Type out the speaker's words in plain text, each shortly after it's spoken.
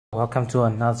Welcome to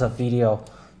another video.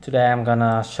 Today I'm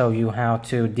gonna show you how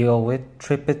to deal with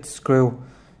tripped screw.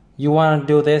 You want to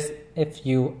do this if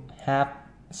you have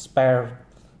spare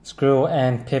screw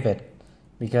and pivot,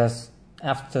 because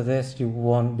after this you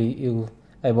won't be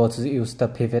able to use the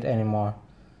pivot anymore.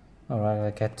 Alright,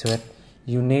 let's get to it.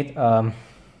 You need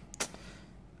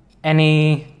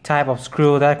any type of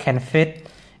screw that can fit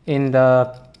in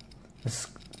the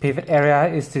pivot area.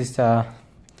 Is this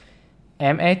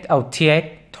M8 or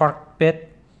T8 torque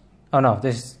bit?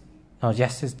 Yes,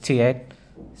 it's T8.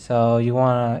 So you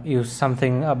want to use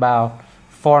something about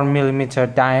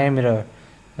 4mm diameter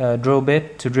drill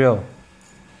bit to drill,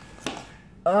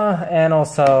 and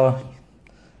also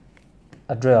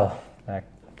a drill. Like,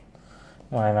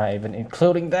 why am I even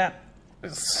including that?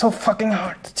 It's so fucking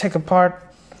hard to take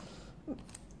apart.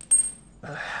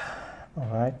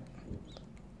 Alright,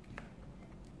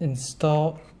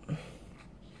 install.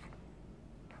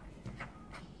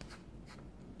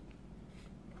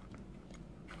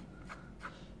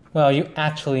 Well, you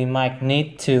actually might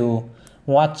need to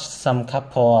watch some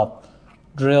couple of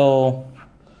drill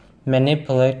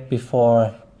manipulate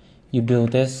before you do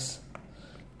this.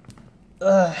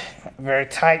 Very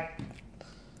tight.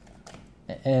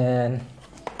 And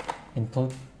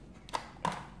input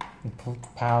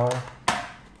power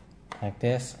like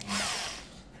this.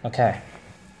 Okay.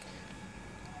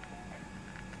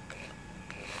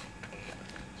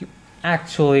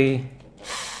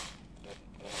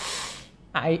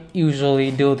 I usually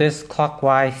do this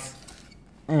clockwise,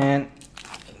 and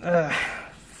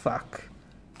fuck.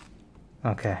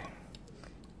 Okay.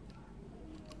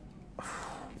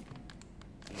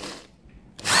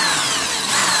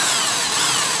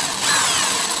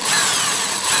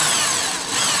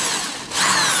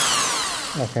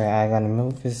 Okay, I'm gonna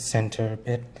move this center a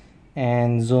bit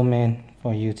and zoom in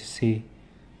for you to see.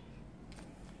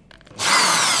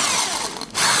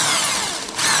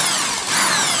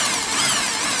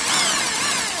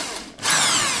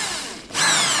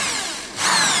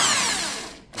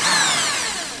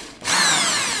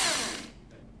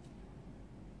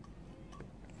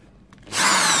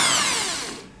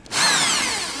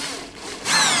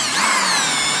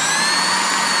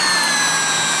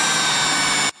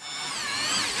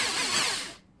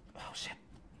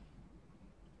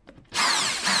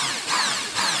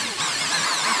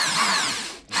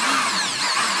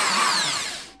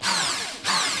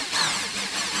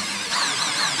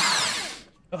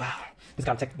 It's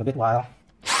gonna take a bit while.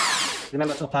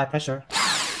 Remember to apply pressure.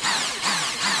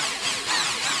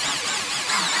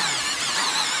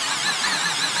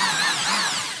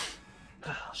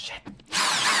 Oh shit.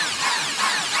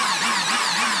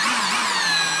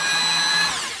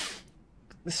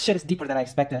 This shit is deeper than I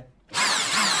expected.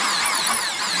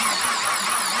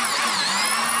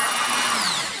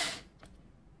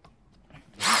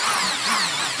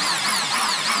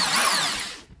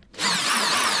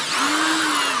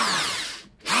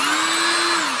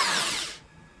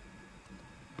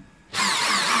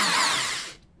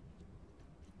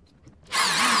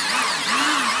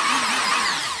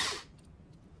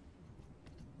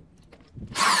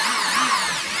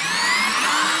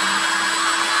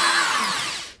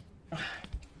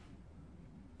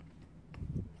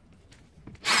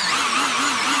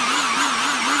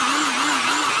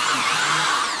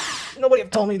 Nobody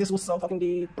told me this was so fucking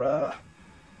deep, bruh.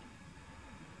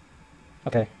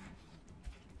 Okay.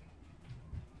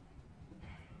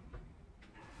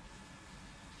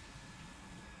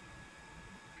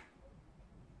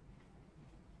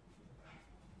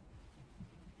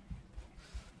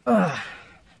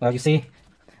 Well, you see,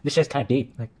 this shit's kind of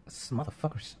deep. Like, this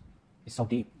motherfuckers. It's so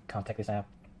deep. Can't take this out.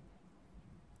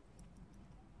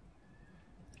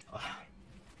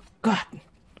 God,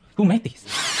 who made these?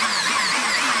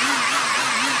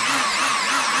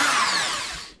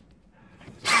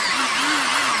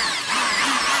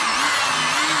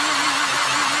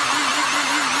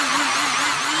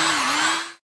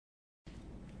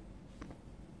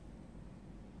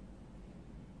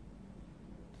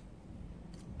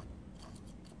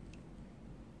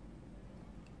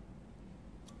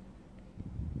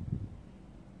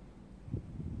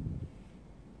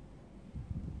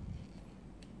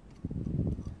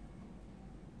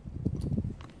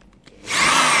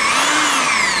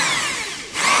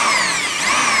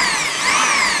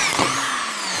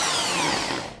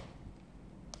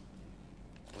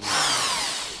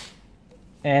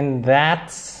 And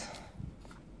that's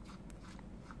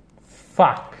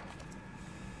fuck.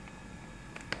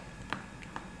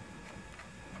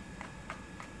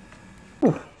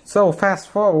 So fast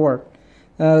forward.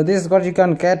 This is what you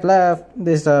can get left.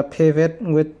 This pivot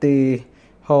with the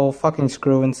whole fucking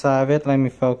screw inside of it. Let me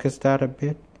focus that a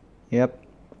bit. Yep.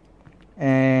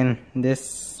 And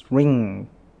this ring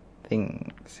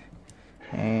things.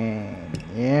 And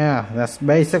yeah, that's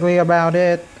basically about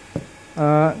it.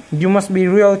 You must be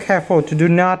real careful to do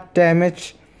not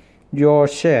damage your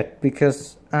shit,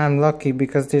 because I'm lucky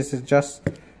because this is just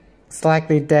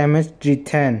slightly damaged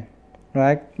G10,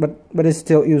 right? But it's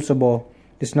still usable.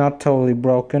 It's not totally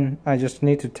broken. I just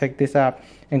need to take this out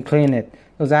and clean it.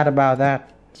 So that about that.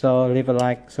 So leave a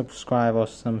like, subscribe or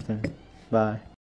something. Bye.